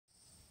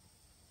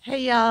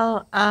Hey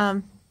y'all,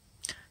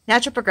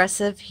 Natural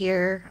Progressive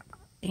here,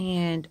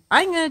 and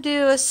I'm going to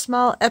do a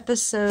small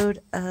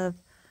episode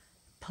of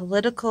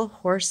political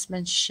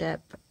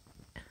horsemanship.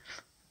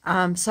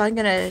 So I'm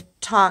going to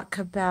talk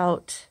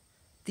about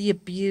the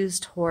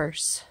abused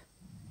horse.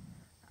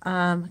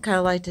 I kind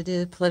of like to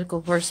do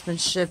political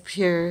horsemanship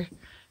here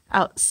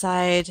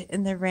outside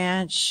in the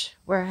ranch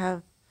where I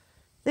have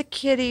the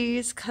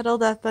kitties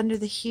cuddled up under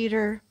the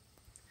heater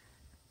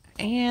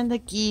and the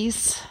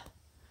geese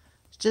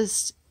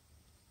just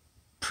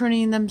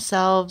pruning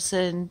themselves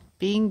and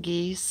being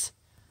geese,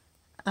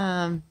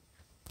 um,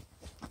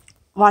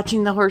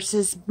 watching the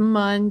horses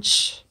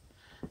munch.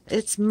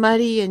 It's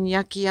muddy and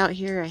yucky out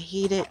here. I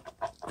hate it.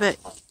 But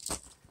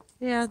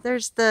yeah,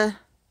 there's the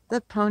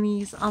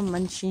ponies all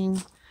munching.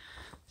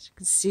 As you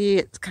can see,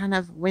 it's kind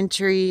of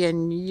wintry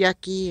and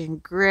yucky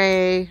and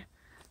gray.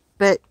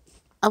 But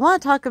I want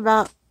to talk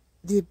about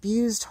the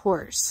abused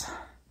horse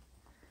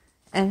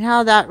and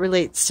how that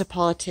relates to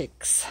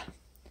politics.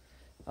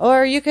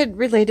 Or you could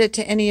relate it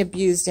to any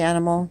abused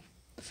animal.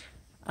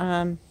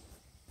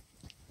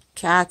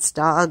 Cats,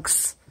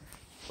 dogs,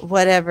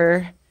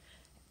 whatever.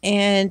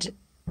 And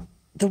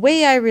the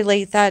way I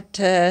relate that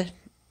to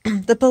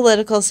the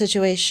political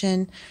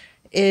situation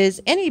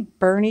is any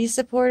Bernie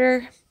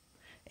supporter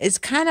is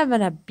kind of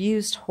an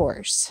abused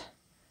horse.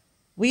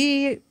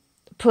 We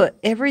put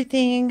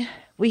everything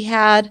we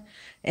had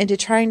into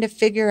trying to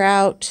figure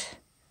out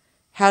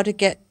how to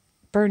get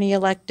Bernie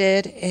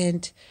elected,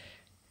 and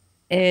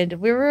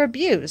we were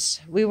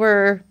abused. We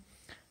were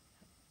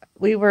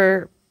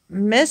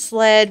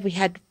misled. We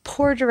had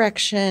poor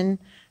direction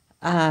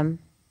from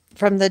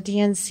the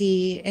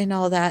DNC and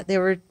all that. They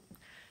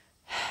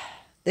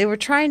were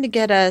trying to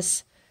get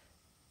us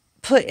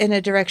put in a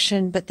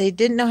direction, but they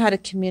didn't know how to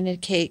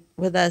communicate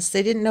with us.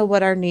 They didn't know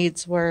what our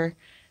needs were,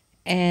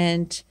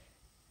 and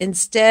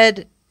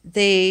instead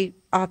they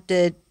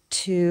opted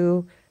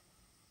to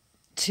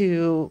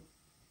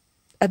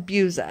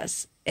abuse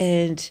us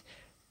and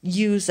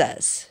use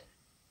us.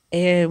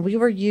 And we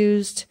were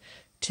used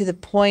to the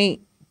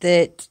point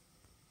that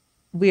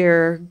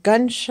we're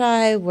gun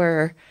shy,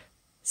 we're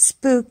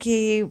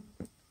spooky,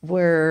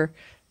 we're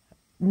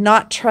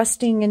not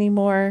trusting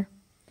anymore.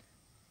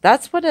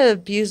 That's what an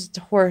abused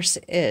horse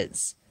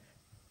is.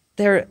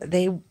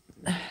 They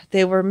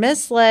were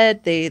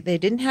misled. They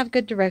didn't have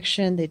good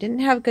direction. They didn't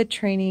have good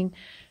training.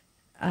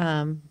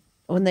 When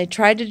they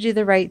tried to do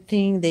the right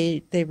thing,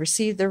 they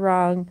received the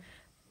wrong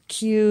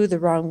cue, the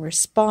wrong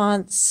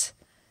response.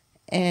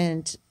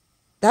 And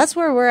that's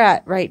where we're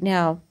at right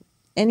now.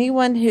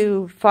 Anyone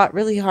who fought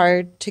really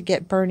hard to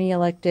get Bernie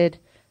elected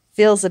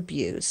feels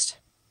abused.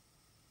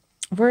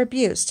 We're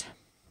abused.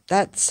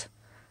 That's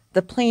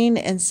the plain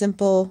and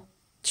simple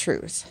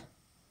truth.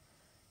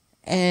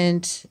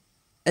 And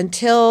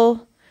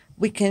until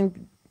we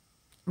can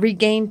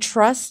regain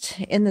trust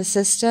in the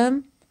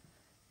system,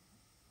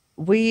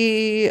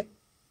 we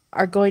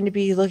are going to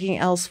be looking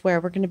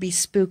elsewhere. We're going to be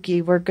spooky.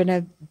 We're going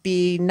to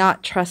be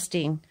not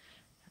trusting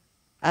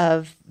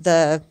of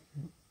the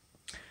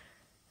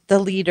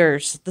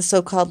leaders, the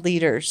so-called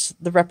leaders,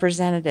 the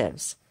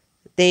representatives.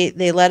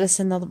 They led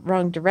us in the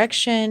wrong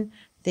direction.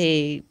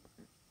 They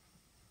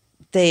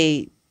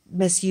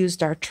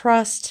misused our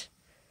trust,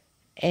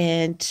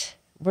 and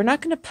we're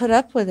not going to put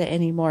up with it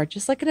anymore.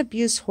 Just like an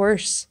abused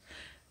horse.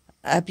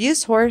 An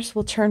abused horse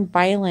will turn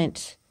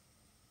violent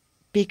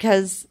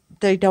because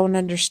they don't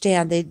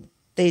understand.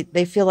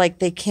 They feel like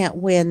they can't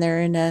win.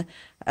 They're in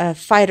a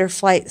fight or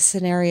flight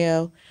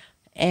scenario.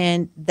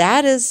 And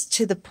that is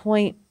to the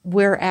point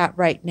we're at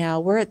right now.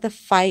 We're at the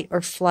fight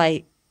or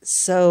flight.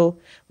 So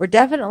we're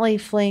definitely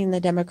fleeing the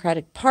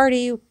Democratic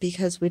Party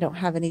because we don't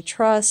have any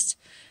trust.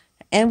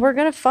 And we're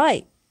going to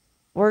fight.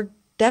 We're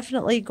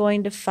definitely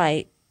going to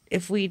fight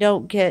if we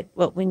don't get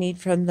what we need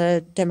from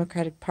the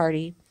Democratic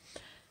Party.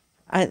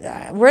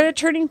 We're at a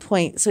turning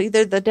point. So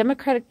either the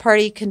Democratic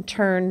Party can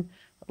turn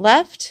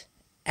left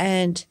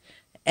and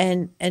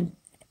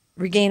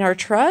regain our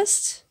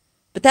trust,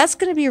 but that's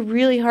going to be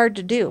really hard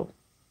to do.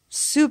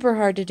 Super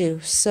hard to do.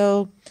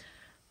 So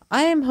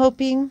I am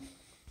hoping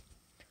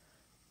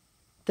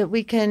that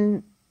we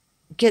can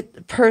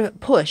get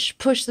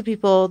push the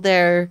people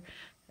there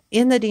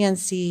in the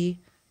DNC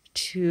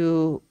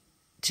to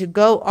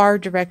go our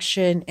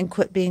direction and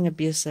quit being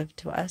abusive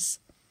to us.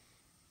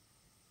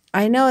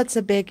 I know it's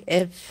a big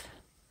if,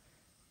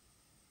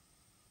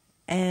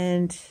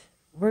 and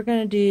we're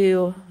going to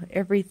do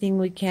everything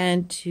we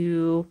can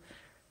to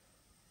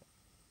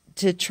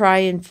try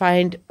and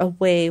find a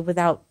way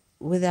without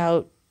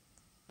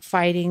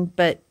fighting,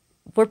 but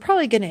we're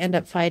probably going to end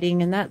up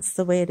fighting, and that's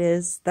the way it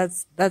is.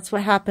 That's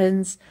what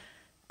happens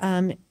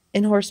in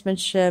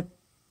horsemanship.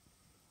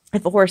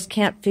 If a horse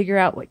can't figure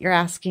out what you're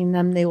asking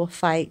them, they will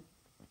fight,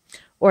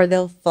 or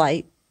they'll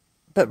flight.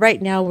 But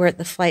right now we're at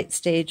the flight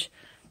stage.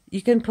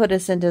 You can put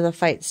us into the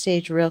fight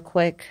stage real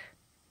quick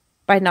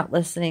by not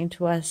listening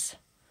to us.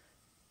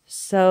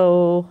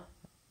 So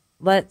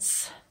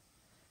let's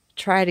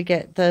try to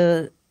get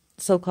the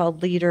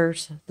so-called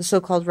leaders, the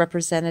so-called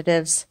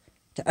representatives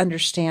to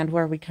understand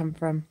where we come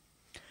from.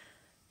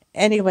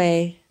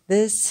 Anyway,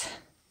 this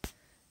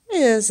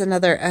is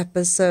another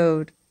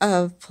episode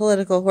of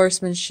Political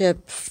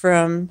Horsemanship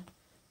from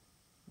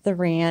the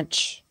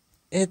ranch.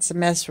 It's a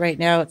mess right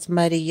now. It's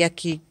muddy,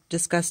 yucky,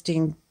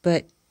 disgusting,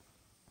 but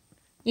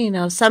you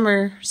know,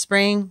 summer,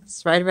 spring,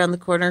 it's right around the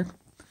corner.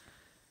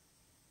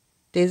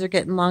 Days are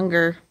getting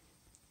longer.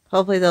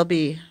 Hopefully there'll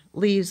be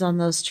leaves on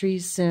those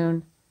trees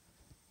soon.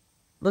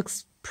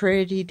 Looks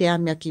pretty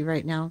damn yucky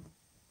right now.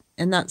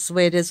 And that's the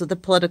way it is with the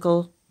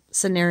political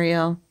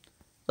scenario.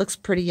 Looks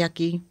pretty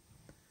yucky.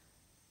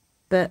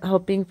 But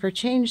hoping for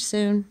change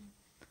soon.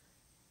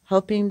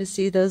 Hoping to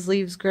see those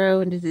leaves grow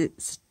and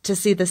to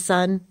see the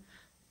sun.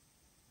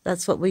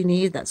 That's what we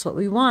need. That's what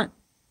we want.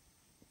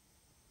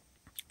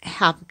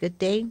 Have a good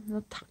day.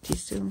 I'll talk to you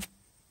soon.